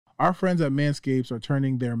Our friends at Manscaped are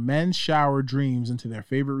turning their men's shower dreams into their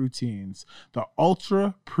favorite routines. The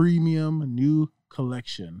ultra premium new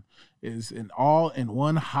collection is an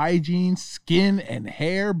all-in-one hygiene, skin, and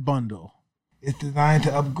hair bundle. It's designed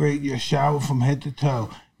to upgrade your shower from head to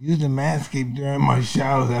toe. Using Manscaped during my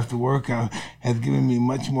showers after workout has given me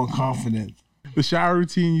much more confidence. The shower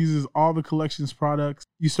routine uses all the collection's products.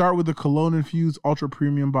 You start with the cologne-infused ultra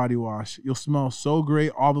premium body wash. You'll smell so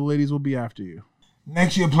great, all the ladies will be after you.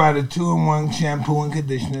 Next, you apply the 2-in-1 shampoo and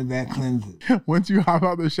conditioner that cleanses. Once you hop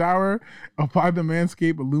out the shower, apply the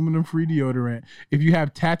Manscaped aluminum-free deodorant. If you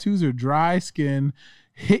have tattoos or dry skin,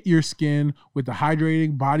 hit your skin with the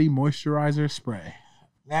hydrating body moisturizer spray.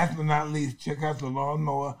 Last but not least, check out the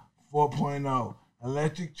Lawnmower 4.0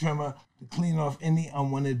 electric trimmer to clean off any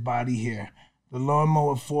unwanted body hair. The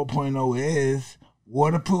Lawnmower 4.0 is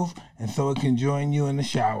waterproof, and so it can join you in the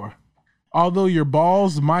shower. Although your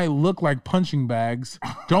balls might look like punching bags,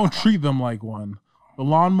 don't treat them like one. The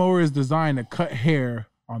Lawnmower is designed to cut hair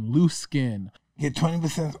on loose skin. Get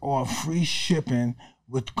 20% off free shipping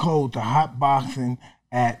with code to HOTBOXING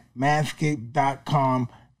at manscaped.com.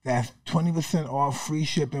 That's 20% off free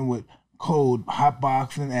shipping with code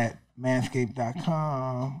HOTBOXING at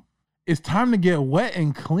manscaped.com. It's time to get wet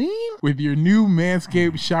and clean with your new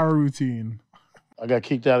Manscaped shower routine. I got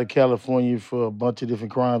kicked out of California for a bunch of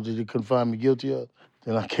different crimes that they couldn't find me guilty of.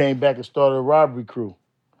 Then I came back and started a robbery crew.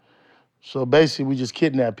 So basically, we just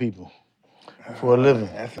kidnap people for a living.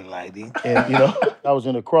 That's enlightening. And, I was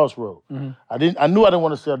in a crossroad. Mm-hmm. I knew I didn't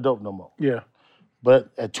want to sell dope no more. Yeah.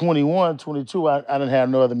 But at 21, 22, I didn't have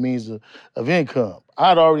no other means of income.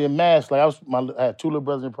 I'd already amassed, I had 2 little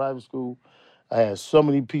brothers in private school. I had so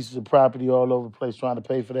many pieces of property all over the place trying to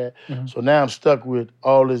pay for that. Mm-hmm. So now I'm stuck with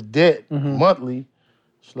all this debt monthly.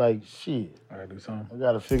 It's like, shit. I gotta do something. I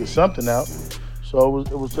gotta figure something out. So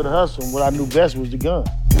it was to the hustle. And what I knew best was the gun.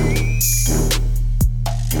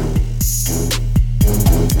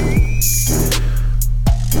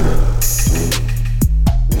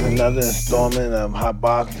 Another installment of Hot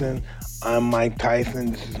Boxing. I'm Mike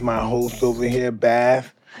Tyson. This is my host over here,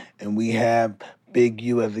 Bath, and we have Big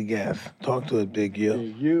U as a guest. Talk to us, Big U.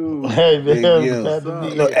 Big U. Hey, man.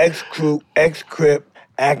 Big U. Ex-Crip,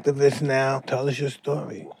 activist now. Tell us your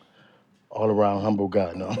story. All around humble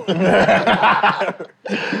guy, no.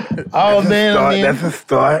 That's a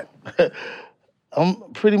start. I'm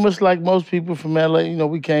pretty much like most people from LA.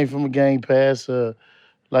 We came from a gang past,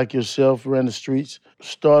 like yourself, ran the streets.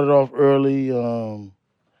 Started off early,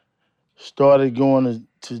 started going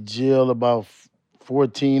to jail about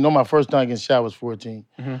 14. My first time getting shot was 14.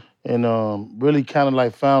 Mm-hmm. And really kind of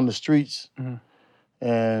like found the streets. Mm-hmm.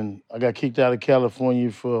 And I got kicked out of California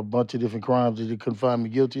for a bunch of different crimes that they couldn't find me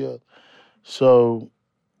guilty of. So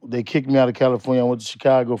they kicked me out of California. I went to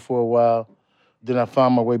Chicago for a while. Then I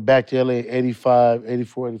found my way back to LA, 85,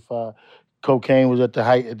 84, 85. Cocaine was at the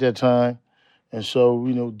height at that time. And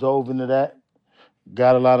so, dove into that.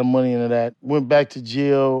 Got a lot of money into that. Went back to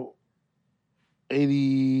jail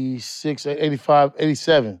 86, 85,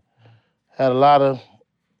 87. Had a lot of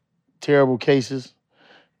terrible cases.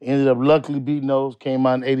 Ended up luckily beating those. Came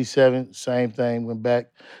out in 87, same thing, went back.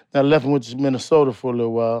 Then I left and went to Minnesota for a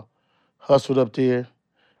little while. Hustled up there.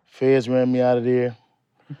 Feds ran me out of there.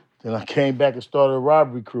 Then I came back and started a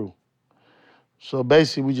robbery crew. So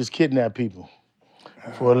basically, we just kidnap people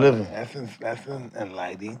for a living. That's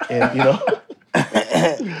enlightening. And,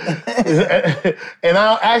 and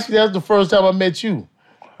actually, that's the first time I met you.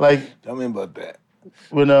 Tell me about that.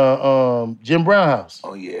 When Jim Brown house.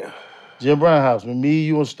 Oh, yeah. Jim Brown house. When me,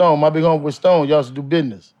 you, and Stone, my big homie with Stone, y'all used to do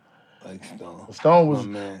business. Like Stone.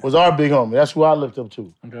 Stone was our big homie. That's who I looked up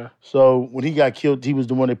to. Okay. So when he got killed, he was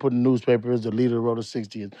the one they put in the newspaper as the leader of Road to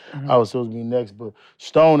 60. And I was supposed to be next. But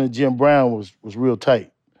Stone and Jim Brown was real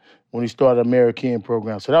tight when he started American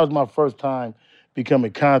program. So that was my first time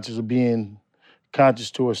becoming conscious of being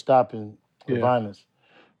conscious towards stopping the violence.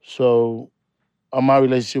 So my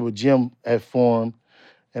relationship with Jim had formed,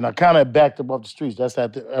 and I kind of backed up off the streets. Right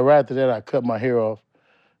after that, I cut my hair off,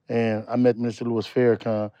 and I met Mr. Louis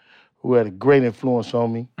Farrakhan, who had a great influence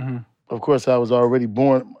on me. Mm-hmm. Of course, I was already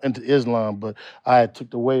born into Islam, but I had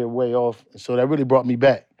took the way off, and so that really brought me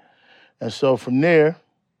back. And so from there,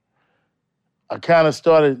 I kind of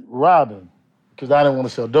started robbing because I didn't want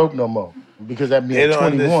to sell dope no more. Because that being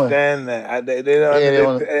 21. They don't understand that. They don't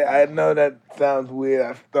understand. I know that sounds weird.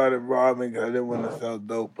 I started robbing because I didn't want to sell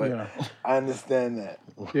dope, but I understand that.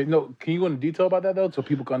 Yeah, no, can you go into detail about that, though, so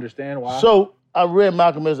people can understand why? So I read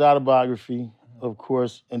Malcolm X's autobiography, of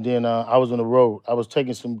course, and then I was on the road. I was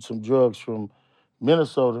taking some drugs from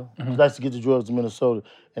Minnesota. Mm-hmm. I used to get the drugs to Minnesota,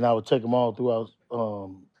 and I would take them all throughout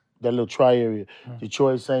that little tri-area.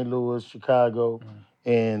 Detroit, St. Louis, Chicago,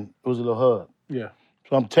 and it was a little hub. Yeah.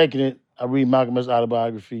 So I'm taking it. I read Malcolm X's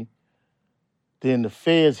autobiography. Then the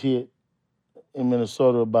feds hit in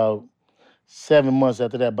Minnesota about 7 months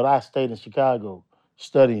after that, but I stayed in Chicago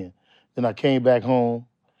studying. Then I came back home,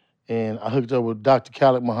 and I hooked up with Dr.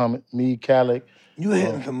 Khaled Muhammad, me, Khaled. You were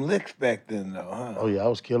hitting some licks back then, though, huh? Oh, yeah, I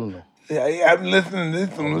was killing them. Yeah, I'm listening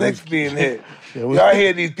to some licks being hit. Yeah, Y'all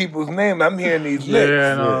hear these people's names. I'm hearing these licks.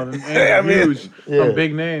 Yeah, no, I mean, huge. Some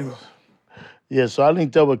big names. Yeah, so I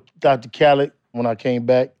linked up with Dr. Khaled when I came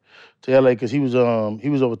back to LA because he was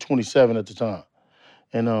over 27 at the time.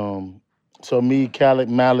 And so me, Khaled,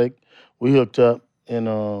 Malik, we hooked up, and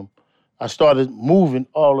I started moving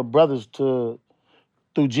all the brothers through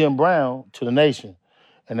Jim Brown to the nation.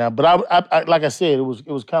 And but I like I said, it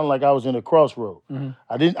was kind of like I was in a crossroad.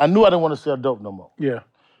 I knew I didn't want to sell dope no more. Yeah.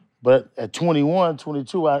 But at 21,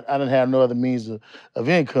 22, I didn't have no other means of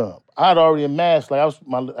income. I'd already amassed, like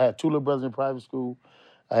I had 2 little brothers in private school.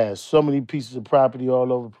 I had so many pieces of property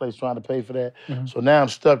all over the place trying to pay for that. So now I'm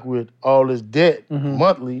stuck with all this debt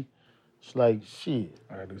monthly. It's like, shit.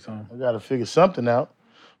 I gotta do something. I gotta figure something out.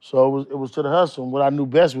 So it was to the hustle. And what I knew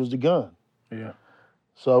best was the gun. Yeah.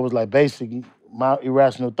 So it was like basically my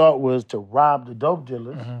irrational thought was to rob the dope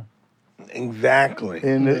dealers. Exactly.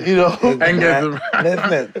 And you know, And get the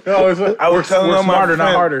Listen, no, I was telling we're all my smarter,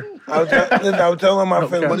 not friends- harder. I was telling all my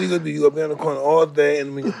friends, Okay. what are you gonna do? You gonna be on the corner all day,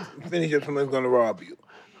 and when you finish up, somebody's gonna rob you.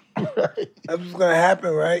 That's what's gonna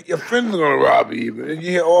happen, right? Your friends are gonna rob you. Even if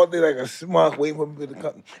you here all day like a smart waiting for people to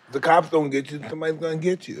come. If the cops don't get you, somebody's gonna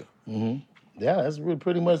get you. yeah, that's really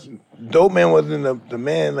pretty much. Dope man wasn't the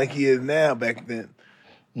man like he is now back then.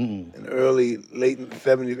 In the late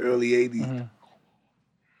 70s, early 80s.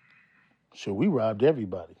 Sure, we robbed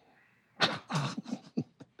everybody.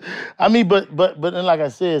 I mean, but then like I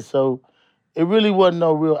said, so it really wasn't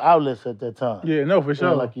no real outlets at that time. Yeah, no, for You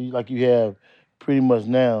know, sure. like you have pretty much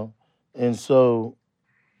now, and so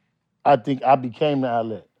I think I became the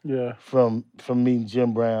outlet Yeah. from meeting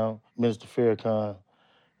Jim Brown, Minister Farrakhan,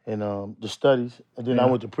 and the studies, and then I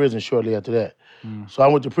went to prison shortly after that. So I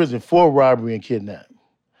went to prison for robbery and kidnapping.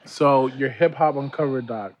 So your hip hop uncovered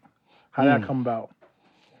doc, how did that come about?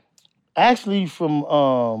 Actually, from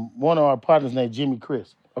one of our partners named Jimmy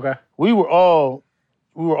Crips. Okay. We were all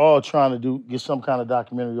trying to get some kind of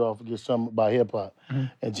documentary off, get something about hip hop.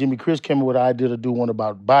 And Jimmy Chris came up with the idea to do one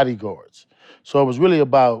about bodyguards. So it was really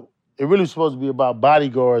supposed to be about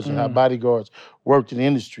bodyguards and how bodyguards worked in the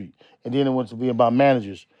industry. And then it went to be about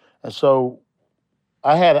managers. And so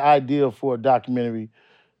I had an idea for a documentary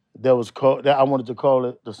that I wanted to call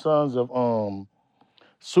it The Sons of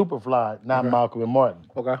Superfly, not Malcolm and Martin.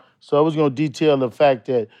 Okay. So I was going to detail the fact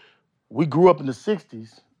that we grew up in the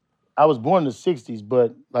 60s. I was born in the 60s,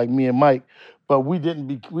 but like me and Mike, but we didn't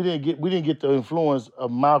get the influence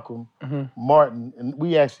of Malcolm, Martin, and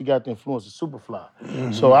we actually got the influence of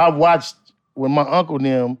Superfly. So I watched when my uncle and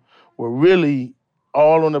them were really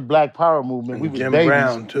all on the Black Power movement. We was Jim babies.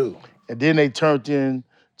 Brown, too. And then they turned into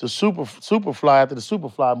Superfly after the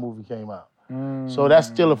Superfly movie came out. So that's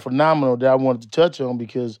still a phenomenon that I wanted to touch on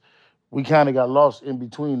because we kind of got lost in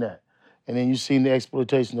between that. And then you seen the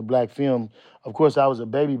exploitation of black film. Of course, I was a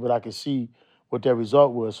baby, but I could see what that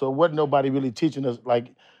result was. So it wasn't nobody really teaching us, like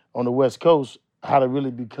on the West Coast, how to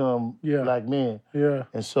really become black men. Yeah.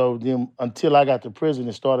 And so then until I got to prison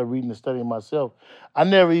and started reading and studying myself, I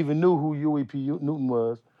never even knew who Huey P. Newton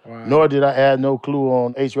was, nor did I have no clue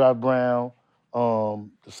on H. Rod Brown, the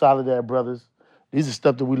Soledad Brothers. These are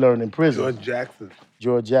stuff that we learned in prison.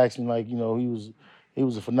 George Jackson, like, you know, he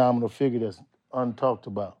was a phenomenal figure that's untalked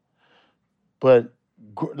about. But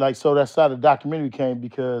like, so that's how the documentary came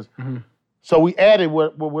because, so we added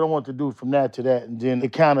what we wanted to do from that to that, and then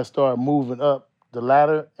it kind of started moving up the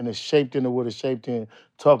ladder, and it shaped into what it shaped in,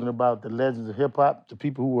 talking about the legends of hip hop, the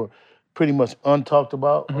people who were pretty much untalked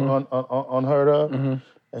about, unheard of.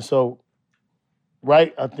 And so,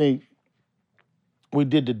 I think we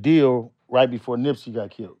did the deal right before Nipsey got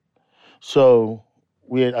killed. So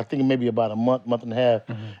we had, I think maybe about a month and a half.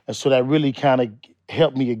 And so that really kind of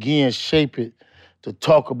helped me again shape it to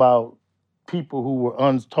talk about people who were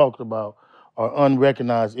untalked about or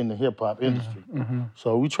unrecognized in the hip hop industry.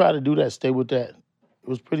 So we tried to do that, stay with that. It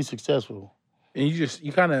was pretty successful. And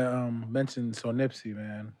you kind of mentioned Nipsey,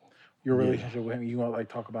 man. Your relationship with him. You want to like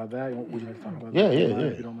talk about that? Would you like to talk about that?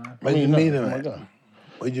 If you don't mind. Where'd you meet him oh my at? God.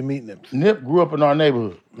 Where'd you meet Nip? Nip grew up in our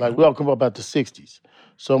neighborhood. Like, we all come up out the 60s.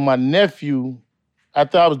 So my nephew,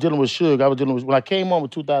 after I was dealing with Suge, when I came home in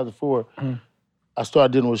 2004, I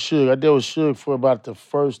started dealing with Suge. I dealt with Suge for about the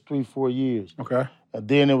first 3-4 years. Okay. And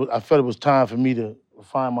then I felt it was time for me to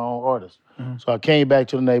find my own artists. So I came back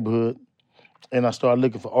to the neighborhood and I started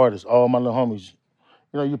looking for artists. All my little homies,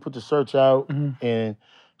 you put the search out, and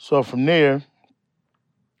so from there,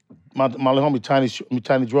 my little homie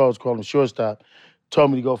Tiny Draws, called him Shortstop,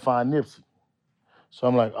 told me to go find Nipsey. So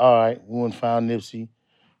I'm like, all right, we went and found Nipsey,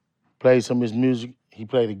 played some of his music. He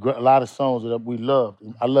played a lot of songs that we loved.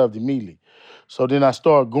 I loved immediately. So then I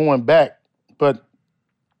started going back, but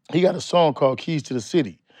he got a song called Keys to the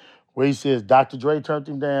City, where he says Dr. Dre turned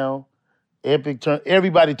him down,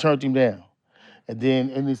 everybody turned him down. And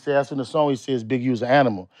he says, that's in the song he says Big U's an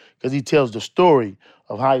animal, because he tells the story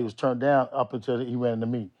of how he was turned down up until he ran into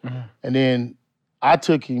me. And then I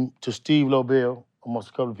took him to Steve Lobel, amongst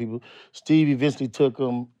a couple of people. Steve eventually took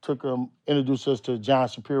him, introduced us to John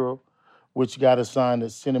Shapiro, which got us signed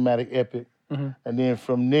as Cinematic Epic. And then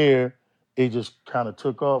from there, it just kind of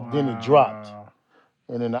took off. Then it dropped.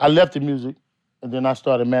 And then I left the music, and then I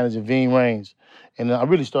started managing Veen Rains. And then I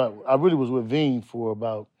really was with Veen for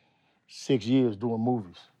about 6 years doing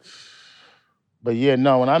movies. But yeah,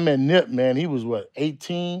 no, when I met Nip, man, he was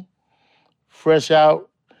 18, fresh out,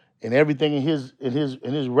 and everything in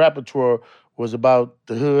his repertoire was about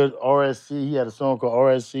the hood, RSC. He had a song called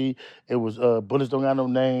RSC. It was Bullets Don't Got No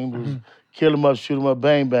Name. It was Kill 'Em Up, Shoot 'Em Up,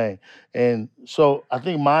 Bang Bang. And so I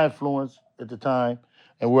think my influence at the time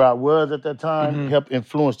and where I was at that time helped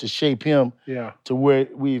influence to shape him to where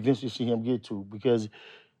we eventually see him get to, because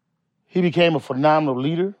he became a phenomenal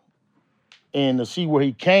leader, and to see where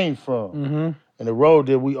he came from and the road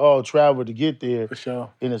that we all traveled to get there For sure.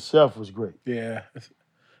 in itself was great. Yeah.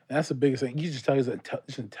 That's the biggest thing. You just tell he's an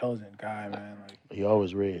intelligent guy, man. Like, He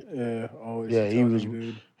always read. yeah, always Yeah,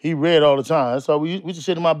 dude. he read all the time. So we just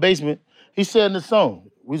sit in my basement. He said in the song,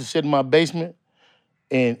 we just sit in my basement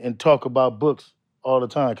and talk about books all the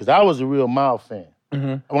time, because I was a real Miles fan.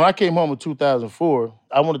 When I came home in 2004,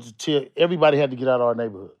 I wanted to tell everybody had to get out of our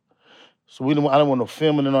neighborhood. So I didn't want no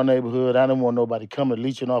filming in our neighborhood. I didn't want nobody coming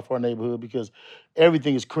leeching off our neighborhood, because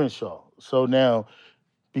everything is Crenshaw. So now,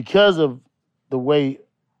 because of the way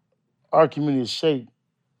our community is shaped,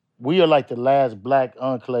 we are like the last black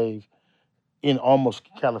enclave in almost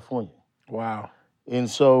California. Wow. And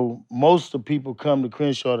so most of the people come to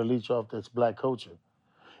Crenshaw to leech off this black culture.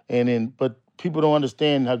 But people don't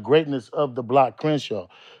understand the greatness of the block Crenshaw.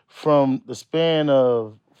 From the span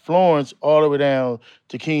of Florence all the way down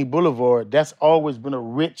to King Boulevard, that's always been a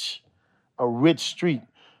rich street.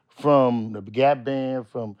 From the Gap Band,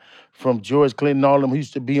 from George Clinton, all of them who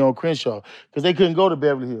used to be on Crenshaw, because they couldn't go to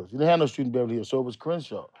Beverly Hills. You didn't have no street in Beverly Hills, so it was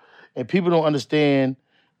Crenshaw. And people don't understand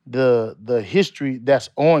the history that's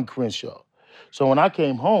on Crenshaw. So when I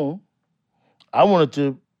came home, I wanted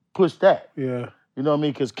to push that. Yeah. You know what I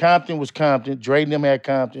mean? Because Compton was Compton, Dre and them had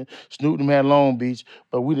Compton, Snoop and them had Long Beach,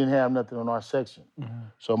 but we didn't have nothing on our section.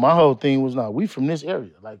 So my whole thing was, we from this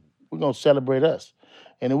area. Like, we're going to celebrate us.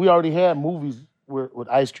 And then we already had movies with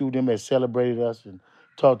Ice Cube them that celebrated us and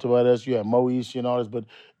talked about us. You had Moesha and all this, but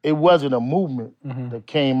it wasn't a movement that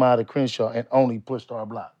came out of Crenshaw and only pushed our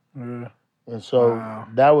block. Yeah. And so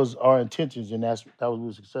that was our intentions, and that was what we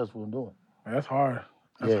were successful in doing. That's hard.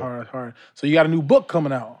 That's hard. So you got a new book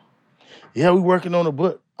coming out. Yeah, we working on a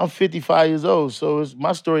book. I'm 55 years old, so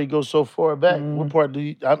my story goes so far back. What part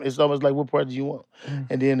it's almost like, what part do you want?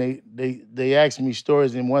 And then they ask me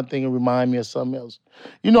stories, and one thing will remind me of something else.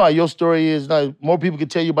 You know how your story is. More people can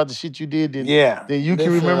tell you about the shit you did than you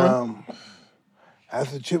can remember.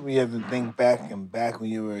 That's the trip when you have to think back when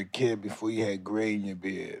you were a kid before you had gray in your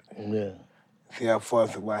beard. Yeah. See how far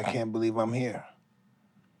it's like, well, I can't believe I'm here.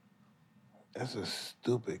 That's a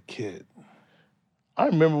stupid kid. I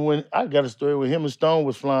remember when I got a story when him and Stone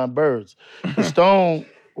was flying birds. Stone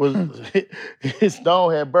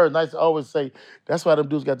had birds. And I used to always say, that's why them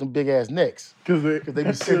dudes got them big ass necks. Because they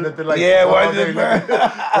be sitting up there like,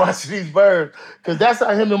 watching these birds. Because that's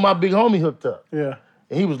how him and my big homie hooked up. Yeah.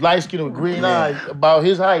 And he was light skinned with green eyes, about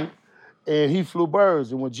his height, and he flew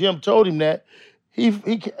birds. And when Jim told him that,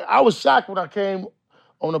 I was shocked when I came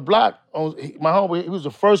on the block. My homie, he was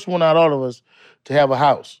the first one out of all of us to have a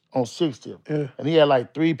house on 60th. Yeah. And he had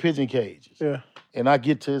like 3 pigeon cages. Yeah. And I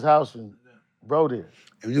get to his house and bro there.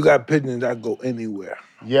 If you got pigeons, I go anywhere.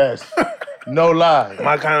 Yes. No lie.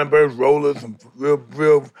 My kind of birds, rollers, some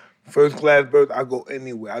real first class birds, I go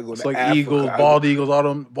anywhere. I go to like Africa. Eagles, bald eagles, all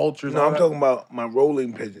them vultures. No, I'm talking about my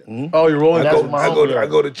rolling pigeons. Mm-hmm. Oh, you're rolling. I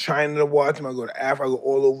go to China to watch them. I go to Africa. I go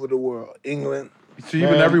all over the world. England. So you've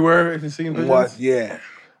been everywhere and seen pigeons? Watch, yeah.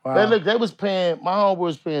 Wow. They was paying, my homeboy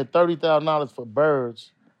was paying $30,000 for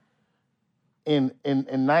birds in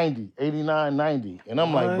 90, 89, 90. And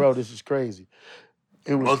I'm like, bro, this is crazy.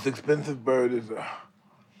 The most expensive bird is a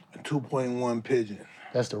 2.1 pigeon.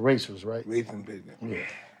 That's the racers, right? Racing pigeon. Yeah.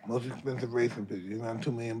 Most expensive racing pigeon. It's around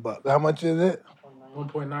 $2 million. How much is it?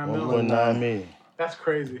 1.9 1.9 million. million. That's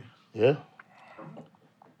crazy. Yeah.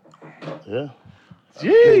 Yeah.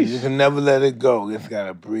 You Jeez. can never let it go. It's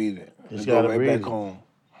gotta breed it. It's Go gotta right breed back it. home.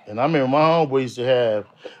 And I remember my homeboy used to have.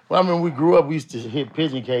 Well, I mean, we grew up. We used to hit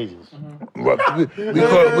pigeon cages. We call Pigeon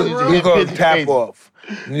it tap cages. off.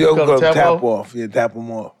 New York call it call it tap tap off? off. Yeah, tap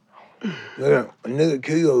them off. Yeah, a nigga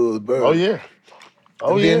kill your little bird. Oh yeah.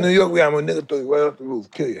 Oh And then yeah. in New York, we have a nigga throw you right off the roof,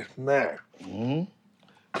 kill you, smash.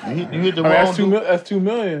 Mm-hmm. You hit the wrong. That's $2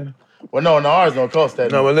 million. Well, no, ours don't cost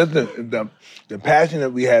that. No, much. but listen, the passion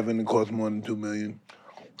that we have in it costs more than $2 million.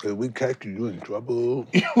 Cause we catch you in trouble.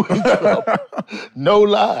 No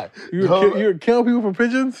lie. You would kill people for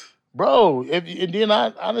pigeons? Bro, and then I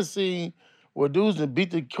done seen where dudes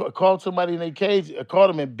that caught somebody in their cage, caught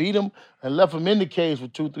them and beat them and left them in the cage for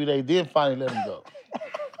 2-3 days, then finally let them go.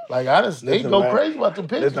 Like, they Listen, go man, crazy about the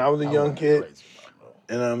pigeons. Listen, I was a young kid,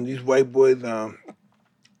 and these white boys, I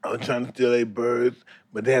was trying to steal their birds,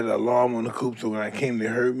 but they had an alarm on the coop, so when I came, they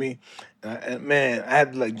heard me. And man, I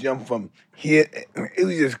had to like jump from here. It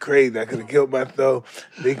was just crazy. I could have killed myself.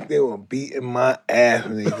 They were beating my ass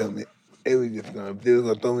when they come in. They were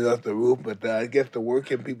gonna throw me off the roof, but I guess the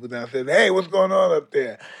working people down said, "Hey, what's going on up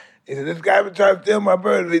there?" He said, "This guy been trying to steal my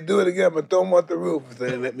bird. If they do it again, I'm gonna throw him off the roof." So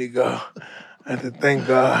they let me go. I said, "Thank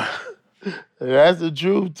God." That's the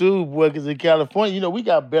truth too, boy. Because in California, we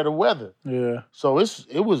got better weather, Yeah. so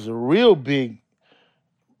it was a real big.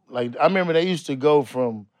 Like I remember they used to go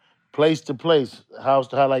from place to place, house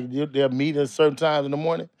to house. Like they'll meet at certain times in the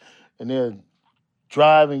morning, and they're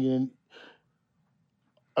driving. And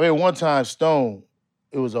I mean, one time, Stone,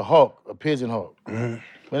 it was a hawk, a pigeon hawk. Mm-hmm. Man,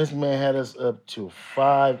 this man had us up till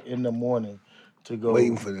 5 a.m. to go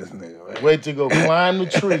Waiting for this nigga, right? Wait to go climb the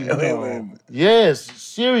tree. Wait. Yes,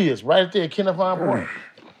 serious, right there at Kenneth Point.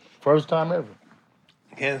 First time ever.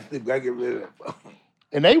 Can't sleep. Gotta get rid of that.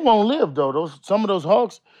 And they won't live though. Some of those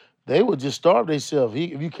hawks, they would just starve themselves.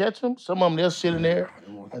 If you catch them, some of them they'll sit in there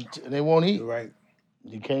and they won't eat. You're right.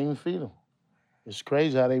 You can't even feed them. It's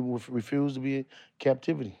crazy how they refuse to be in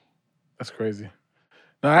captivity. That's crazy.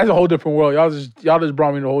 No, that's a whole different world. Y'all just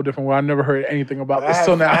brought me to a whole different world. I never heard anything about this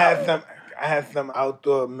till now. I had some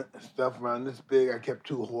outdoor stuff around this big. I kept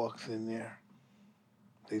 2 hawks in there.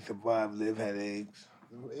 They survived, lived, had eggs.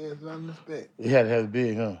 It's around this big. You had to have it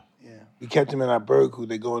big, huh? Yeah. We catch them in our bird coop.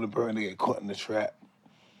 They go in the bird and they get caught in the trap.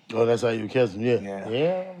 Oh, that's how you catch them, yeah.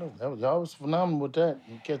 Yeah. Y'all was phenomenal with that.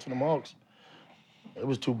 You catching them hawks. It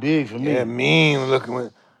was too big for me. Yeah, mean looking.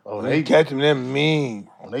 When they catch them, they're mean.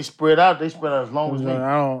 When they spread out as long as me.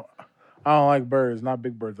 I don't like birds, not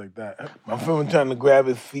big birds like that. My friend was trying to grab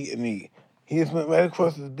his feet and he just went right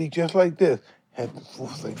across his beak just like this. Had to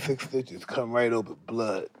force like 6 stitches, come right over,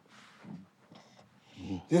 blood.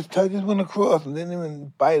 Just went across and didn't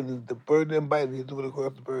even bite it. The bird didn't bite it. He just went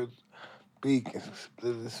across the bird's beak and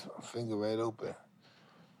split his finger right open.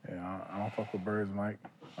 Yeah, I don't fuck with birds, Mike.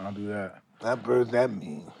 I don't do that. That bird's that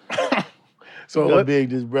mean. So look how big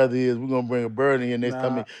this brother is. We're gonna bring a bird in here next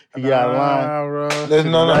time he got a line. Bro.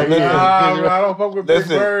 Listen, no, listen. Bro, I don't fuck with big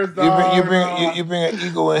birds, dog. You bring an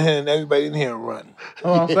eagle in here and everybody in here run. That's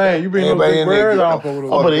what I'm saying. You bring those Everybody big in there birds, get I the don't fuck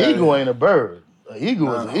with Oh, those. but an eagle ain't a bird. An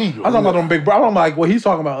eagle is an eagle. I'm talking about them big birds. I'm like what he's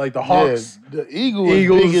talking about, like the hawks. Yeah, the eagle is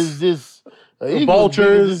big as this. The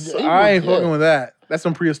vultures. I ain't fucking with that. That's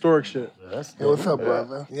some prehistoric shit. Hey, what's up,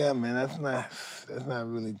 brother? Yeah, man, that's not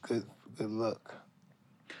really good luck.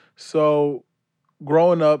 So,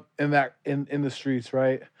 growing up in the streets,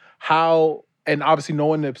 right? How, and obviously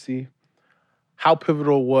knowing Nipsey, how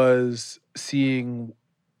pivotal was seeing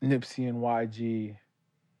Nipsey and YG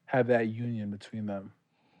have that union between them?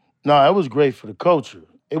 No, it was great for the culture.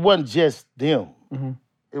 It wasn't just them. Mm-hmm.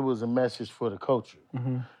 It was a message for the culture.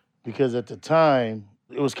 Mm-hmm. Because at the time,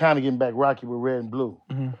 it was kind of getting back rocky with Red and Blue.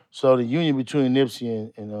 Mm-hmm. So the union between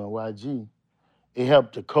Nipsey and YG, it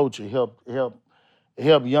helped the culture. It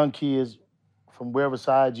helped young kids from wherever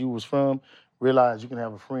side you was from realize you can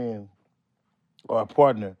have a friend or a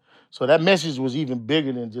partner. So that message was even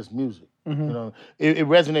bigger than just music. Mm-hmm. It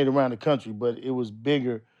resonated around the country, but it was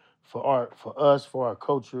bigger for art, for us, for our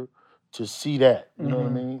culture to see that. You know what I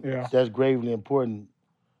mean? Yeah. That's gravely important.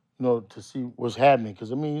 To see what's happening.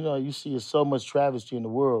 Because, you see so much travesty in the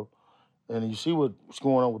world, and you see what's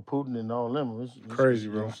going on with Putin and all them. It's crazy,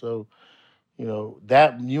 bro. So,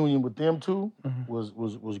 that union with them two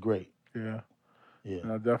was great. Yeah. Yeah.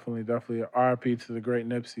 No, definitely RIP to the great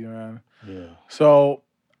Nipsey, man. Yeah. So,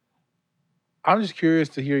 I'm just curious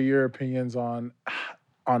to hear your opinions on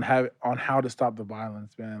how to stop the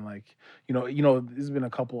violence, man. Like, there's been a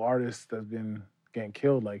couple artists that's been getting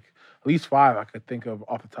killed. Like at least 5 I could think of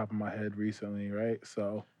off the top of my head recently, right?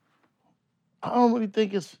 So I don't really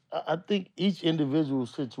think it's. I think each individual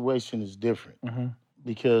situation is different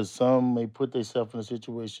because some may put themselves in a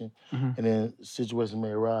situation, and then the situation may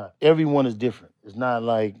arrive. Everyone is different. It's not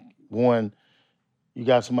like one. You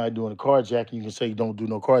got somebody doing a carjacking, you can say don't do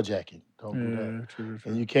no carjacking. Don't do that. True.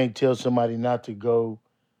 And you can't tell somebody not to go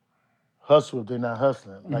hustle if they're not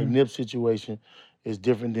hustling. Like Nip's situation is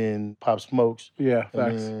different than Pop Smoke's. Yeah, And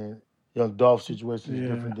facts. then Young Dolph's situation is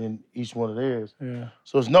different than each one of theirs. Yeah.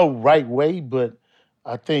 So it's no right way, but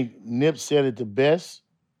I think Nip said it the best.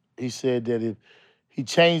 He said that if he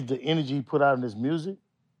changed the energy he put out in his music,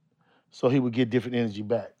 so he would get different energy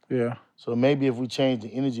back. Yeah. So maybe if we change the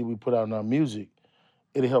energy we put out in our music,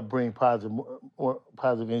 it'll help bring more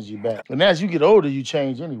positive energy back. And as you get older, you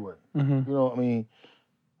change anyway. You know what I mean?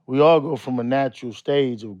 We all go from a natural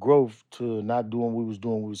stage of growth to not doing what we was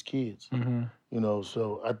doing when we was kids. You know,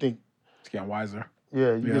 so I think it's getting wiser.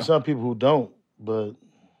 Yeah, you get some people who don't, but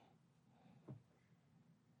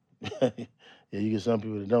you get some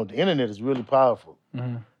people that don't. The internet is really powerful.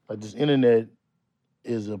 Like this internet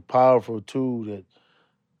is a powerful tool that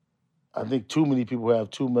I think too many people have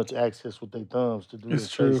too much access with their thumbs to do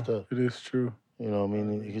this stuff. It is true. You know what I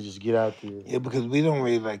mean? You can just get out there. Yeah, because we don't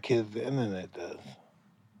raise like kids the internet does.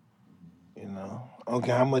 You know? I don't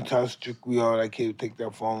care how much how strict we are, that kid take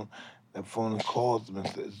that phone and calls them.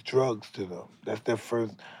 It's drugs to them. That's their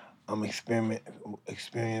first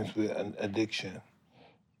experience with an addiction.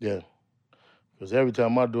 Yeah. Because every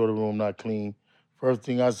time my daughter room not clean, first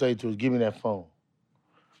thing I say to her is, give me that phone.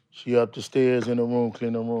 She up the stairs in the room,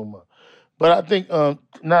 clean the room up. But I think,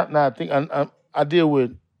 I deal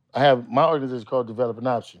with, I have my organization called Developing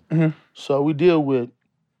Option. So we deal with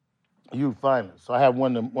youth violence. So I have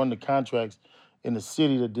one of the contracts in the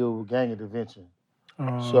city to deal with gang intervention.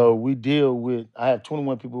 So we deal with, I have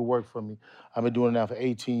 21 people who work for me. I've been doing it now for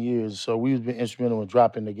 18 years. So we've been instrumental in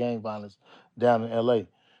dropping the gang violence down in LA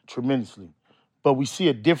tremendously. But we see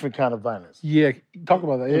a different kind of violence. Yeah, talk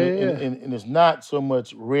about that. And it's not so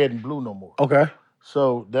much red and blue no more. Okay.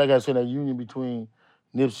 So like I said, that union between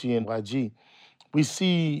Nipsey and YG, we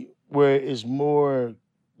see where it's more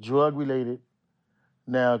drug related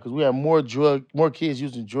now, because we have more kids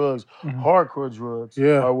using drugs, hardcore drugs,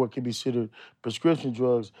 or what can be considered prescription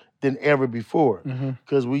drugs than ever before.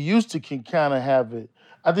 Because we used to can kind of have it.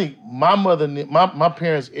 I think my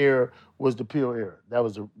parents' era was the pill era. That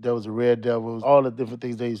was the Red Devils, all the different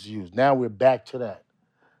things they used to use. Now we're back to that,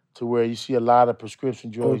 to where you see a lot of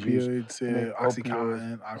prescription drugs used,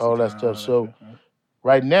 Oxycontin, all that stuff. So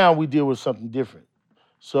right now we deal with something different.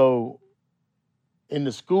 So in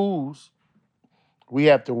the schools, we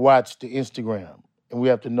have to watch the Instagram, and we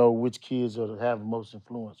have to know which kids are have the most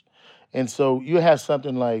influence. And so you have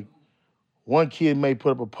something like one kid may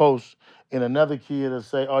put up a post, and another kid will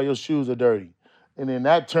say, "Oh, your shoes are dirty," and then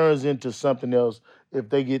that turns into something else. If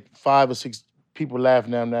they get 5 or 6 people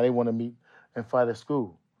laughing at them, now they want to meet and fight at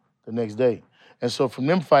school the next day. And so from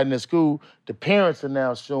them fighting at school, the parents are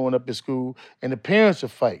now showing up at school, and the parents are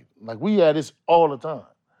fighting. Like we have this all the time.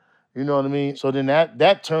 You know what I mean? So then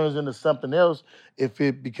that turns into something else if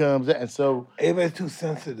it becomes that. And so everybody's too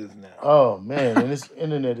sensitive now. Oh man, and this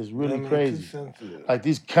internet is really crazy. Too sensitive. Like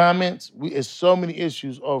these comments, it's so many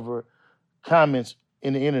issues over comments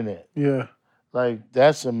in the internet. Yeah. Like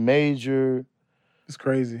that's a major. It's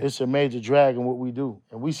crazy. It's a major drag in what we do,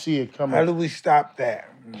 and we see it coming. How do we stop that?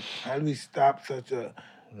 How do we stop such a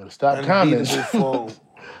stop comments?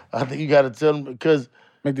 I think you got to tell them, because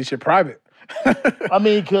make this shit private. I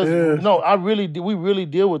mean, because we really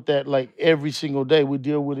deal with that like every single day. We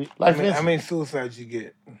deal with it. Like, how many suicides you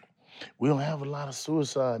get? We don't have a lot of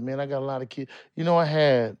suicide, man. I got a lot of kids. You know,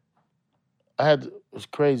 it's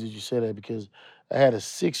crazy you say that, because I had a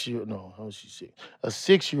 6-year-old. No, how was she 6? A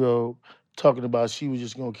 6-year-old talking about she was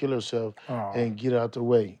just gonna kill herself and get out the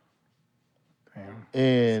way. Damn.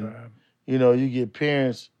 And you know, you get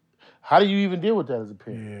parents. How do you even deal with that as a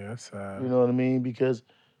parent? Yeah, that's sad. You know what I mean? Because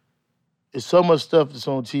it's so much stuff that's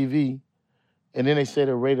on TV, and then they say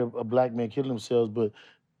the rate of black men killing themselves, but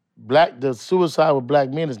the suicide with black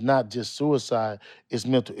men is not just suicide, it's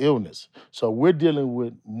mental illness. So we're dealing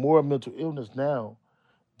with more mental illness now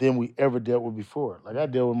than we ever dealt with before. Like I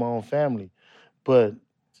dealt with my own family, but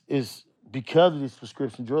it's because of these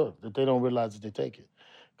prescription drugs that they don't realize that they're taking.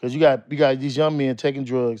 Because you got these young men taking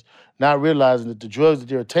drugs, not realizing that the drugs that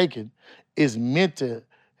they're taking is meant to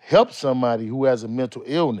help somebody who has a mental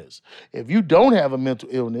illness. If you don't have a mental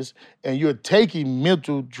illness and you're taking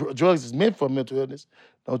mental drugs that's meant for mental illness,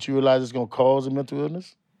 don't you realize it's going to cause a mental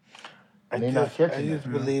illness? And I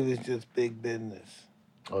just believe it's just big business.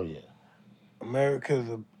 Oh, yeah.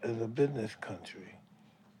 America is a business country.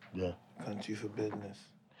 Yeah. Country for business.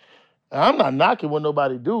 And I'm not knocking what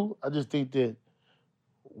nobody do. I just think that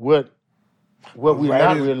what But we're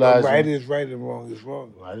not right realizing, is right and wrong is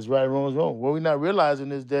wrong. right is right, wrong is wrong. What we're not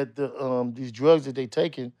realizing is that these drugs that they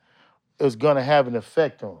taking is gonna have an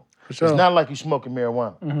effect on them. For sure. It's not like you smoking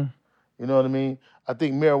marijuana. Mm-hmm. You know what I mean? I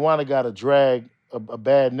think marijuana got a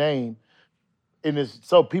bad name, and it's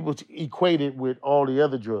so people equate it with all the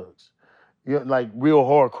other drugs, like real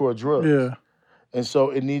hardcore drugs. Yeah. And so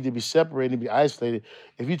it needs to be separated and be isolated.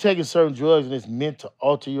 If you're taking certain drugs and it's meant to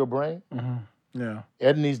alter your brain, Yeah.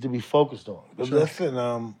 it needs to be focused on. But Sure.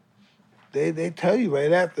 listen, they tell you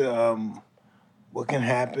right after what can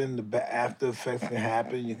happen, after effects can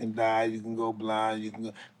happen. You can die, you can go blind, you can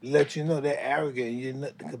go. Let you know they're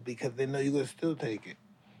arrogant, because they know you're gonna still take it.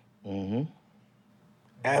 Mm-hmm.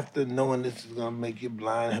 After knowing this is gonna make you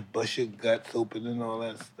blind, bust your guts open, and all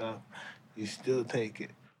that stuff, you still take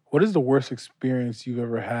it. What is the worst experience you've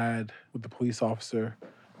ever had with the police officer?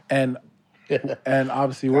 And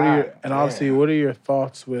obviously, what are your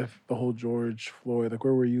thoughts with the whole George Floyd? Like,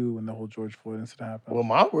 where were you when the whole George Floyd incident happened? Well,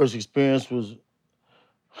 my worst experience was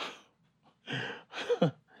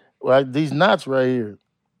like these knots right here,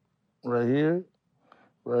 right here,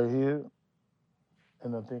 right here,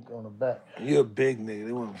 and I think on the back. You're a big nigga.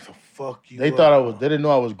 They want to fuck you. They thought I was. They didn't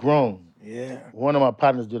know I was grown. Yeah. One of my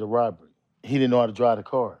partners did a robbery. He didn't know how to drive the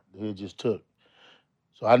car that he just took.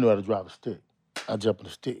 So I knew how to drive a stick. I jump on the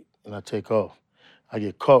stick and I take off. I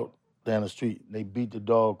get caught down the street. They beat the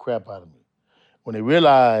dog crap out of me. When they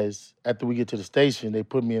realized after we get to the station, they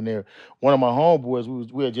put me in there. One of my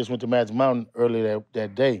homeboys, we had just went to Magic Mountain earlier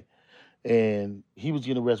that day, and he was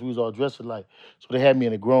getting arrested. We was all dressed alike. So they had me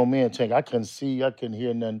in a grown man tank. I couldn't see, I couldn't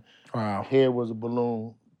hear nothing. Wow. Hair was a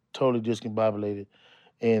balloon, totally discombobulated.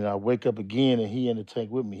 And I wake up again, and he in the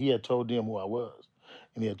tank with me. He had told them who I was,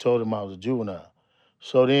 and he had told them I was a juvenile.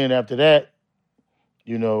 So then after that,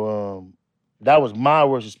 that was my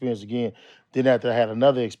worst experience again. Then after I had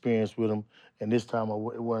another experience with him, and this time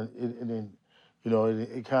it wasn't. And then,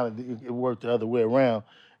 it kind of it worked the other way around.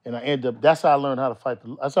 And I ended up. That's how I learned how to fight.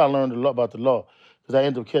 That's how I learned a lot about the law, because I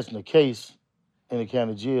ended up catching a case in the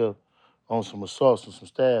county jail on some assaults on some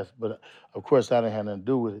staff. But of course, I didn't have nothing to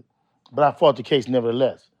do with it. But I fought the case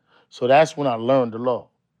nevertheless. So that's when I learned the law.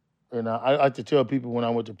 And I like to tell people when I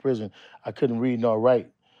went to prison, I couldn't read nor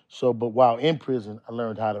write. So, but while in prison, I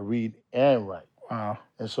learned how to read and write. Wow.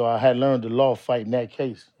 And so I had learned the law fighting that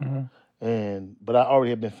case. Mm-hmm. But I already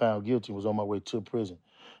had been found guilty and was on my way to prison.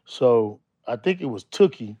 So I think it was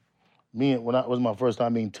Tookie. When I was my first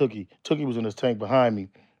time meeting Tookie. Tookie was in his tank behind me,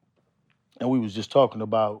 and we was just talking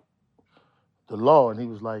about the law. And he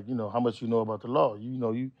was like, how much you know about the law?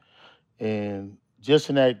 And just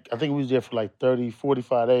in that, I think we was there for like 30,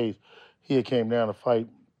 45 days. He had came down to fight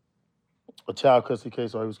a child custody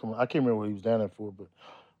case, or he was coming. I can't remember what he was down there for, but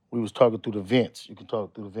we was talking through the vents. You can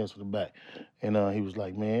talk through the vents from the back. And he was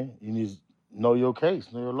like, man, you need to know your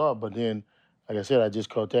case, know your law. But then, like I said, I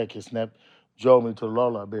just caught that kid, drove me to the law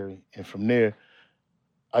library. And from there,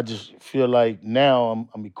 I just feel like now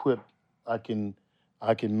I'm equipped. I can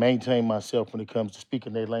maintain myself when it comes to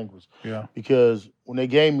speaking their language. Yeah. Because when they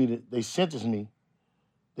gave me, they sentenced me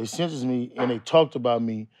and they talked about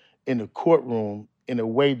me in the courtroom in a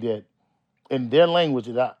way that, in their language,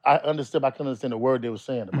 that I understood. I couldn't understand the word they were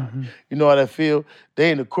saying about it. You know how I feel?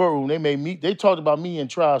 They in the courtroom, they talked about me in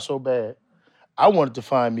trial so bad, I wanted to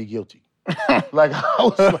find me guilty. Like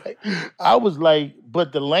I was like,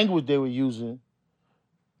 but the language they were using,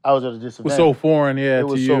 I was at a disadvantage. Was so foreign, yeah. It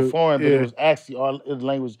was so foreign, but it was actually all the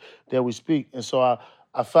language that we speak. And so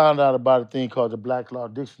I found out about a thing called the Black Law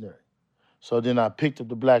Dictionary. So then I picked up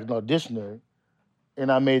the Black Law Dictionary,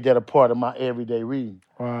 and I made that a part of my everyday reading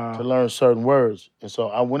to learn certain words. And so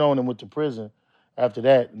I went on and went to prison after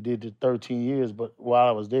that and did the 13 years. But while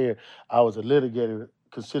I was there, I was a litigator,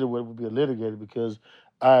 considered what would be a litigator, because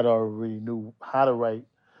I had already knew how to write.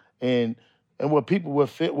 And what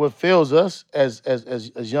fails us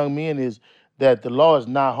as young men is that the law is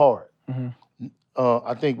not hard.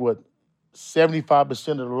 I think 75%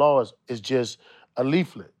 of the law is just a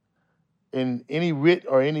leaflet. And any writ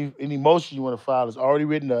or any motion you want to file is already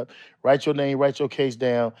written up. Write your name, write your case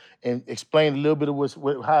down, and explain a little bit of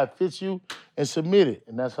how it fits you, and submit it.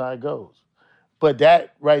 And that's how it goes. But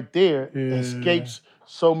that right there escapes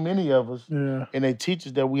so many of us. Yeah. And they teach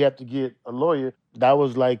us that we have to get a lawyer. That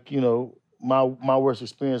was like, my worst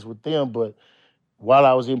experience with them. But while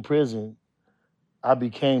I was in prison, I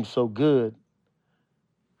became so good,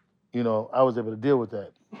 I was able to deal with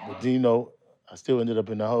that. But then, I still ended up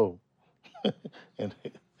in the hole. And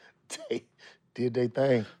did their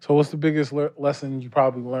thing. So what's the biggest lesson you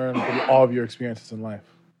probably learned from all of your experiences in life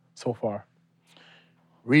so far?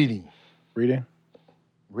 Reading.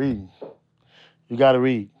 Reading? You got to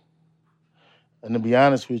read. And to be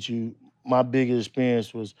honest with you, my biggest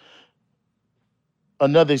experience was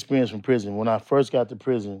another experience from prison. When I first got to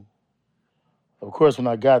prison, of course, when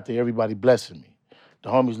I got there, everybody blessing me. The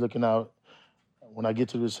homies looking out. When I get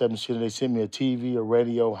to the reception center, they sent me a TV, a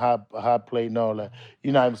radio, hot plate, and all that.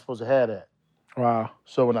 You're not even supposed to have that. Wow.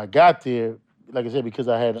 So when I got there, like I said, because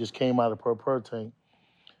I had just came out of per tank,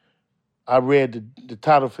 I read the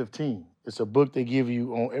Title 15. It's a book they give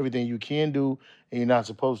you on everything you can do and you're not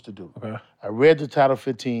supposed to do. Okay. I read the Title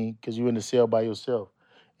 15 because you're in the cell by yourself.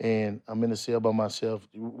 And I'm in the cell by myself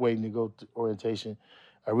waiting to go to orientation.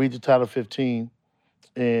 I read the Title 15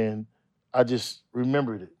 and I just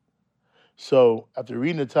remembered it. So after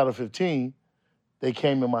reading the Title 15, they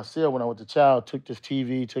came in my cell when I went to child, took this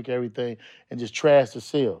TV, took everything, and just trashed the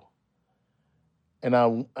cell. And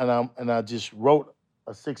I just wrote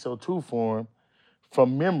a 602 form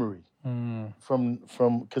from memory, from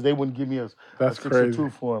because they wouldn't give me a 602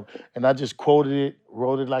 form, and I just quoted it,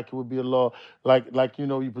 wrote it like it would be a law, like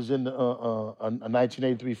you present a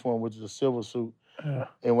 1983 form, which is a civil suit. Yeah.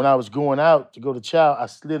 And when I was going out to go to child, I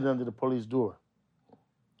slid it under the police door.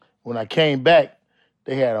 When I came back,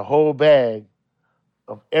 they had a whole bag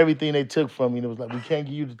of everything they took from me. And it was like, we can't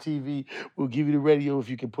give you the TV. We'll give you the radio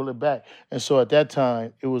if you can pull it back. And so at that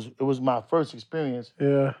time, it was my first experience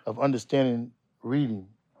of understanding reading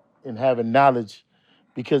and having knowledge,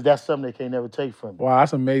 because that's something they can't never take from you. Wow,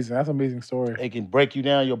 that's amazing. That's an amazing story. It can break you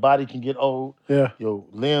down. Your body can get old. Yeah. Your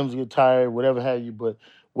limbs get tired, whatever have you. But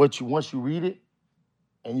once you read it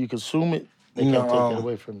and you consume it, they can't take that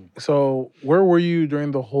away from you. So where were you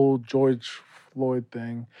during the whole George Floyd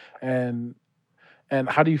thing? And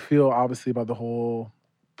how do you feel, obviously, about the whole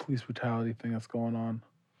police brutality thing that's going on?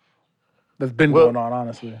 That's been going on,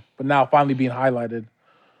 honestly. But now finally being highlighted.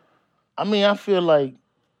 I mean, I feel like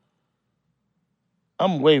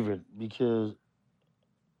I'm wavered because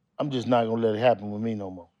I'm just not going to let it happen with me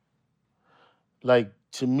no more. Like,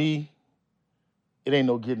 to me, it ain't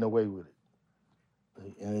no getting away with it.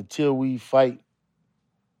 And until we fight,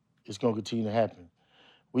 it's going to continue to happen.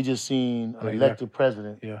 We just seen an elected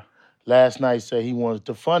president last night say he wants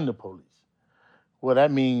to fund the police. Well,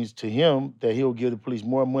 that means to him that he'll give the police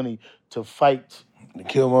more money to fight. To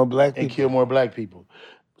kill more black people. And kill more black people.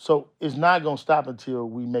 So it's not going to stop until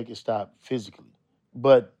we make it stop physically.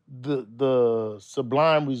 But the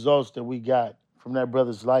sublime results that we got from that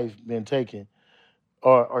brother's life being taken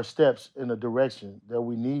are steps in a direction that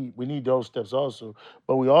we need. We need those steps also,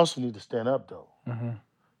 but we also need to stand up, though. Mm-hmm. You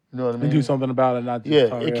know what I mean? And do something about it, not just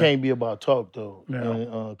talk. It can't be about talk, though.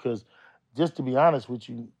 Yeah. Because just to be honest with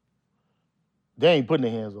you, they ain't putting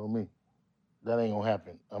their hands on me. That ain't going to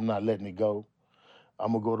happen. I'm not letting it go.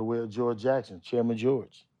 I'm going to go the way of George Jackson, Chairman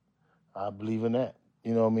George. I believe in that.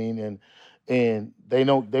 You know what I mean? And they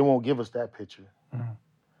won't give us that picture. Mm-hmm.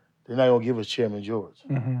 They're not going to give us Chairman George.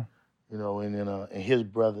 Mm-hmm. You know, and his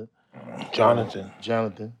brother, Jonathan.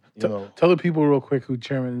 You know, tell the people real quick who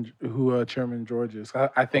Chairman George is.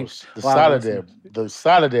 I think the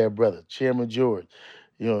Solidaire brother, Chairman George.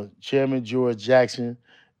 You know, Chairman George Jackson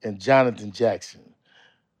and Jonathan Jackson.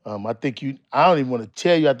 I don't even want to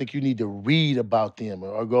tell you. I think you need to read about them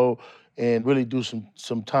or go and really do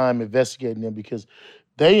some time investigating them, because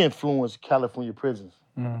they influence California prisons.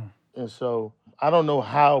 Mm. And so I don't know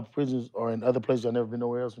how prisons or in other places. I've never been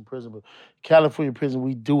nowhere else in prison, but California prison,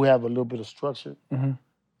 we do have a little bit of structure,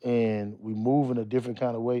 and we move in a different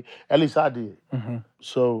kind of way. At least I did. Mm-hmm.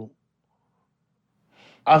 So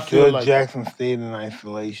I feel George like Jackson stayed in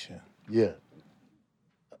isolation. Yeah,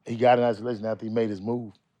 he got in isolation after he made his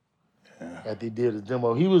move. Yeah. After he did his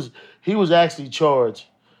demo, he was actually charged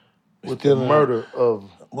with the murder of.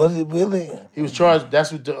 Was it really? He was charged.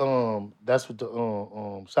 That's what the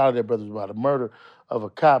Solidaire brothers was about. The murder of a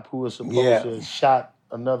cop who was supposed to have shot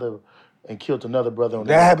another and killed another brother.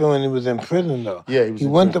 That happened when he was in prison, though. Yeah, he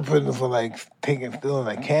went to prison for stealing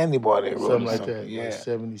a candy bar they wrote something like that. Yeah, like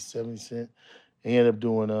 70 cents. He ended up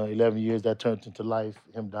doing 11 years. That turned into life.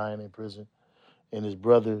 Him dying in prison, and his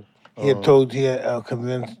brother. He had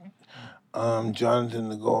convinced Jonathan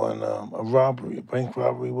to go on a bank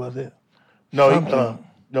robbery, was it?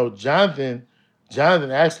 No, Jonathan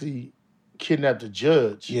actually kidnapped a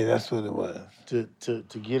judge. Yeah, that's what it was. To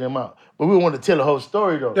get him out. But we want to tell the whole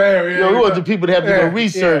story, though. We want the people to have to go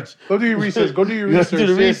research. Yeah. Go do your research. Do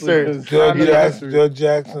the research. George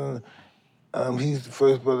Jackson, he's the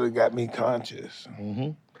first brother that got me conscious.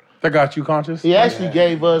 Mm-hmm. That got you conscious? He actually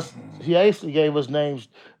gave us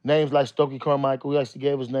names like Stokely Carmichael. He actually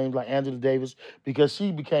gave us names like Angela Davis because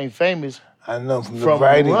she became famous I know from the from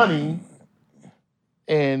writing. running.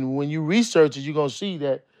 And when you research it, you're gonna see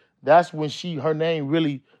that that's when her name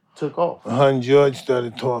really took off. Her and George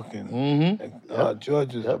started talking. Mm-hmm.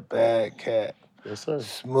 George is a bad cat. Yes, sir.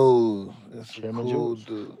 Smooth. That's a Chairman cool George.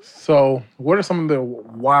 dude. So, what are some of the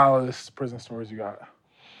wildest prison stories you got?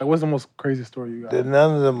 Like, what's the most crazy story you got?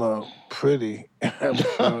 None of them are pretty. I'm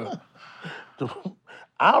sure.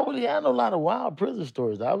 I don't really have a lot of wild prison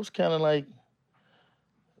stories. I was kind of like,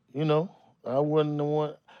 I wasn't the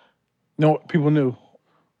one. No, people knew.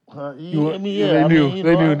 They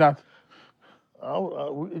knew not.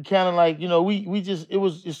 Kind of like,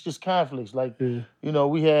 it's just conflicts. Like,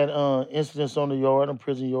 we had incidents on the yard, on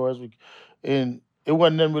prison yards, and it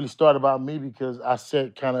wasn't nothing really started about me because I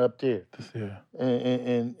sat kind of up there. Yeah.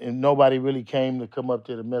 And nobody really came to come up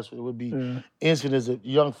there to mess with it. It would be incidents that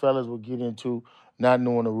young fellas would get into, not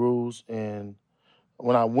knowing the rules. And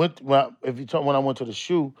when I went to the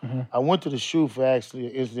SHU, I went to the SHU for actually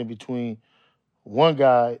an incident between one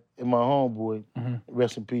guy and my homeboy,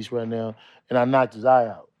 rest in peace right now, and I knocked his eye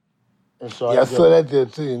out. And so I saw that there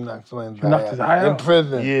too. You knocked someone's eye out. His eye out? In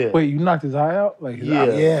prison. Yeah. Wait, you knocked his eye out? Like his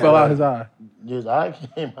eye Yeah. fell out his eye? His eye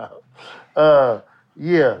came out.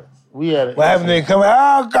 Yeah. We had What happened? They come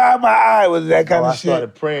out, oh God, my eye was that kind of shit. I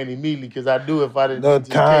started praying immediately because I knew if I didn't No get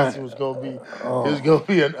to time. the case, it was gonna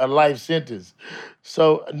be a life sentence.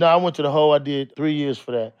 So no, I went to the hole. I did 3 years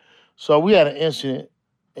for that. So we had an incident,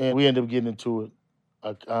 and we ended up getting into it.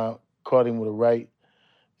 I caught him with a right,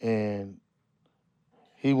 and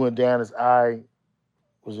he went down. His eye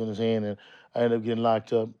was in his hand, and I ended up getting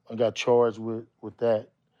locked up. I got charged with that.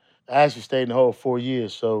 I actually stayed in the hole 4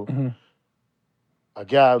 years. So I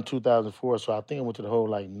got out in 2004. So I think I went to the hole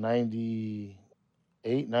like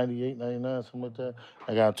 98, 99, something like that.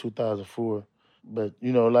 I got in 2004. But,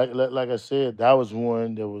 like I said, that was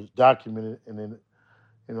one that was documented, and then,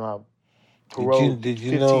 I paroled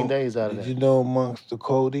 15 days out of that. Did you know amongst the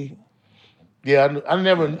Cody? Yeah, I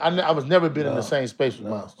was never been in the same space with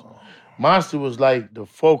Monster. Monster was like the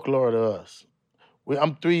folklore to us.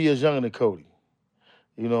 I'm 3 years younger than Cody.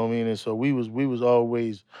 You know what I mean? And so we was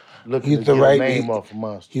always looking to get a name off of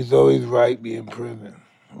Monster. He's always right being in prison.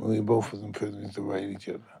 When we both was in prison, we used to write each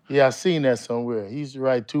other. Yeah, I seen that somewhere. He used to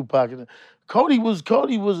write Tupac. Cody was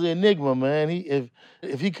an enigma, man.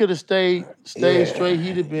 If he could have stayed straight,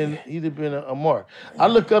 he'd have been a mark. I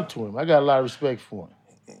look up to him. I got a lot of respect for him.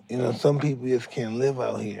 Some people just can't live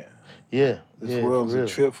out here. Yeah. This world's a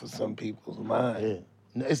trip for some people's mind.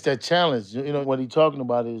 Yeah. It's that challenge. What he's talking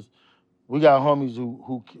about is we got homies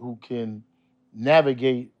who can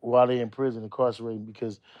navigate while they're in prison, incarcerated,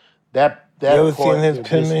 because that you ever seen his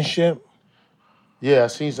penmanship? Yeah, I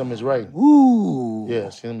seen some of his writing. Ooh. Yeah, I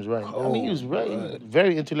seen his writing. I mean, he was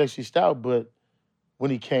very intellectually stout, but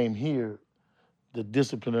when he came here, the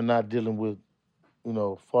discipline of not dealing with,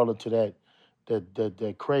 falling to that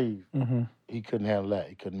crave, he couldn't handle that.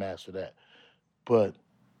 He couldn't master that. But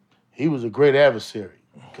he was a great adversary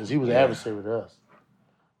because he was an adversary to us.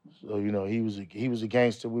 So, he was a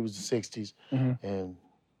gangster. We was the 60s, and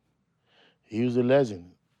he was a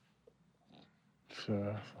legend.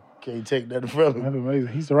 Sure. Can't take nothing from him. That's amazing.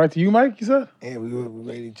 He used to write to you, Mike, you said? Yeah, we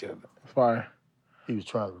made each other. Fire. He was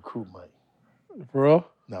trying to recruit Mike. For real?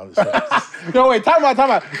 No, listen. No, wait, time out.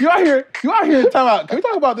 You out here, time out. Can we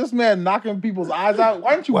talk about this man knocking people's eyes out?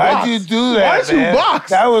 Why didn't you box? Why'd you do that, Why didn't you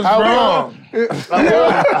box? That was wrong. This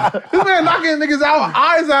man knocking niggas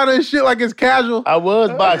eyes out and shit like it's casual. I was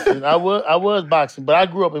boxing. I was boxing, but I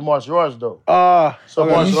grew up in martial arts, though.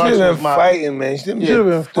 So you should have been fighting, man. You should have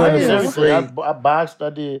been fighting. I boxed.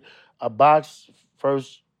 I boxed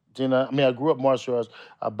first. Then I grew up martial arts.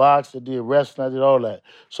 I boxed. I did wrestling. I did all that.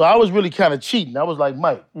 So I was really kind of cheating. I was like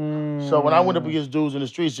Mike. So when I went up against dudes in the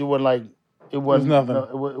streets, it wasn't like it wasn't nothing. No,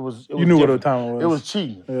 it was. You knew what time it was. It was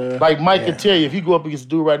cheating. Yeah. Like Mike could tell you, if you go up against a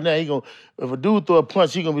dude right now, if a dude throw a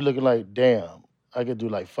punch, he gonna be looking like, damn, I could do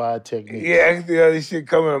like 5 techniques. Yeah, I can see all this shit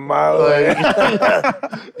coming a mile away.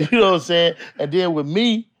 You know what I'm saying? And then with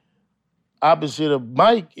me, opposite of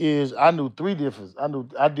Mike is I knew 3 differences.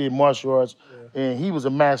 I did martial arts, and he was a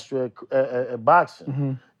master at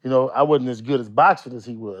boxing. I wasn't as good at boxing as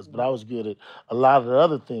he was, but I was good at a lot of the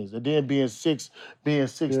other things. And then being 6'3",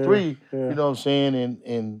 you know what I'm saying,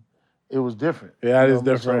 and it was different. Yeah, it is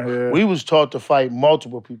different. So we was taught to fight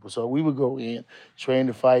multiple people. So we would go in, train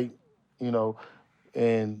to fight,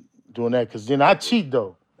 and doing that. Because then I cheat,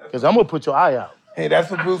 though, because I'm going to put your eye out. Hey, that's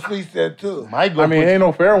what Bruce Lee said, too. Ain't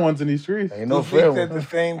no fair ones in these streets. Ain't no fair ones. Bruce Lee said the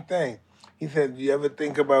same thing. He said, "Do you ever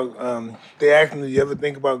think about?" They asked him, "Do you ever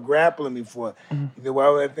think about grappling before?" He said, "Why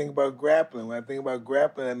would I think about grappling? When I think about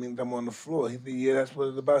grappling, that means I'm on the floor." He said, "Yeah, that's what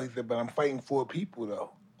it's about." He said, "But I'm fighting 4 people though.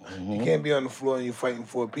 You can't be on the floor and you're fighting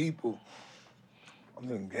 4 people." I'm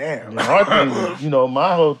thinking, damn. Yeah, our thing is,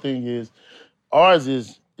 my whole thing is, ours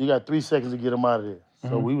is you got 3 seconds to get him out of there.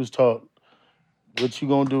 So we was taught, what you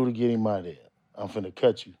gonna do to get him out of there? I'm finna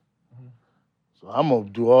cut you. So I'm gonna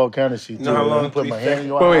do all kind of shit. You know how long put 3 my hand in seconds?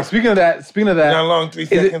 your eye. Wait. Speaking of that. You know how long 3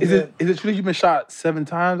 seconds Is it true that you've been shot 7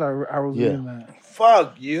 times? I was reading that.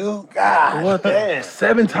 Fuck you. God What? damn.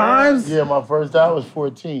 7 times? Yeah, my first time was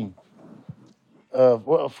 14.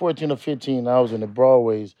 14 or 15, I was in the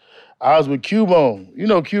Broadways. I was with Cubone. You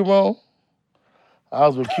know Cubone? I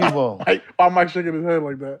was with Cubone. Why am I shaking his head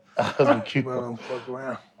like that? I was with Well, Cubone. don't fuck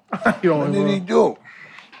around. You don't What did he do?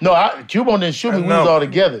 No, Cubone didn't shoot me. We was all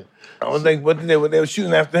together. I was like, what did they were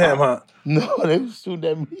shooting after him, huh? No, they was shooting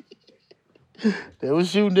at me. They was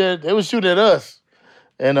shooting at us.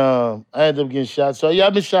 And I ended up getting shot. So yeah,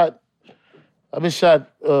 I've been shot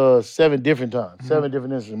 7 different times. 7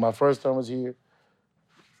 different instances. My first time was here,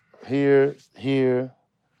 here,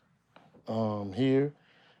 all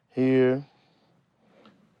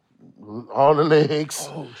the legs.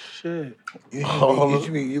 Oh shit!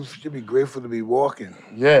 You should be grateful to be walking.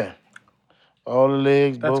 Yeah. All the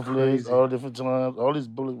legs, That's both legs, crazy. all different times, all these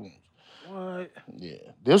bullet wounds. What? Yeah.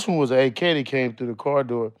 This one was an AK that came through the car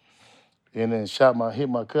door and then hit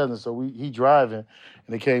my cousin. So he driving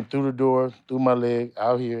and it came through the door, through my leg,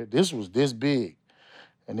 out here. This was this big.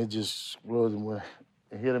 And it just exploded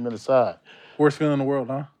and hit him in the side. Worst feeling in the world,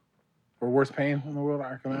 huh? Or worst pain in the world,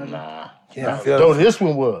 I can imagine. No, this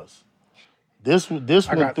one was. This one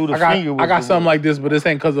through the finger was I got the something one. like this, but this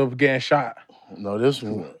ain't because of getting shot. No, this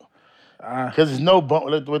one was. Because it's no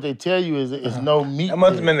bone. What they tell you is it's no meat. That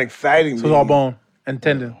must have been exciting. So it's all bone and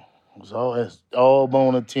tendon. It's all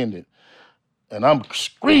bone and tendon. And I'm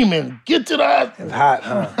screaming, get to the hospital.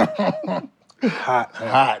 It's hot,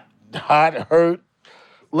 huh? Hot, hurt.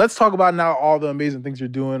 Let's talk about now all the amazing things you're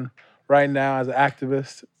doing right now as an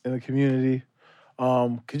activist in the community.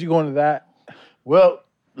 Could you go into that? Well,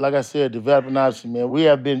 like I said, developing option, man, we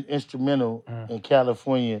have been instrumental in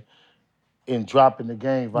California in dropping the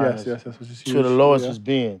gang violence Yes, that's what you see. to the lowest it's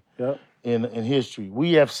been in history.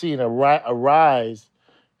 We have seen a rise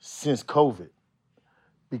since COVID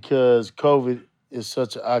because COVID is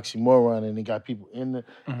such an oxymoron and it got people in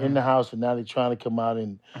the house and now they're trying to come out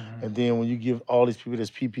and then when you give all these people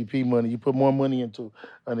this PPP money, you put more money into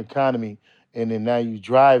an economy and then now you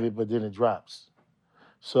drive it, but then it drops.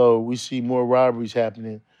 So we see more robberies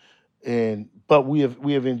happening, but we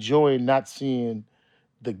have enjoyed not seeing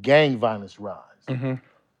the gang violence rise.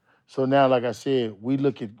 So now, like I said, we're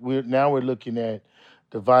looking at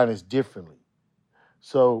the violence differently.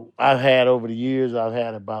 So over the years, I've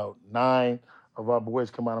had about 9 of our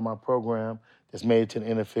boys come out of my program that's made it to the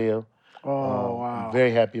NFL. Oh, wow. I'm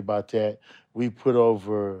very happy about that. We put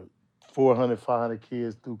over 400, 500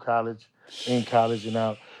 kids through college, in college and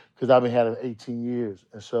out, because I've been having 18 years.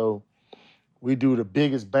 And so we do the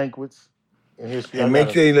biggest banquets in history. And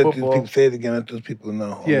make sure you let these people say it again, let those people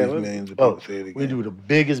know. Yeah, All these millions of people say it again. We do the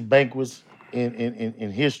biggest banquets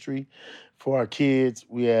in history for our kids.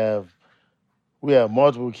 We have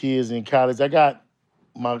multiple kids in college. I got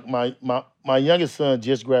my youngest son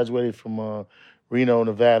just graduated from Reno,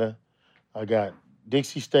 Nevada. I got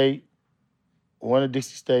Dixie State, one at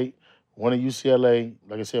Dixie State, one at UCLA.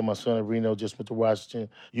 Like I said, my son at Reno just went to Washington,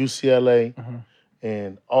 UCLA,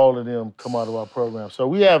 and all of them come out of our program. So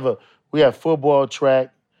we have football,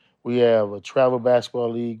 track, we have a travel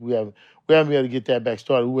basketball league. We haven't been able to get that back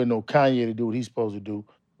started. We wouldn't know Kanye to do what he's supposed to do.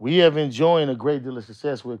 We have enjoying a great deal of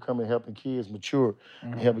success with coming helping kids mature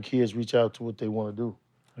and helping kids reach out to what they want to do.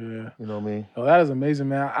 Yeah. You know what I mean? Oh, that is amazing,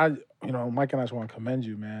 man. Mike and I just want to commend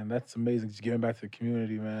you, man. That's amazing. Just giving back to the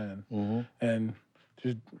community, man. And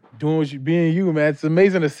just doing being you, man. It's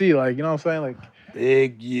amazing to see, like, you know what I'm saying? Like,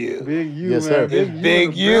 Big you. big you, Yes, man. sir. It's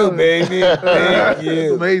big you, baby. Big you.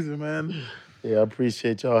 It's amazing, man. Yeah, I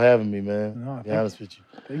appreciate y'all having me, man. No, to be honest with you.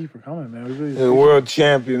 Thank you for coming, man. We really The world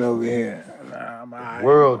champion over here. I'm all right.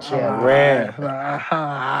 World champ. Ran.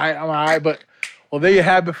 I'm all right. But, well, there you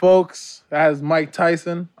have it, folks. That is Mike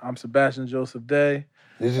Tyson. I'm Sebastian Joseph Day.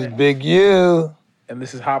 This is Big You. And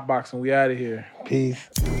this is Hot Boxing. We out of here. Peace.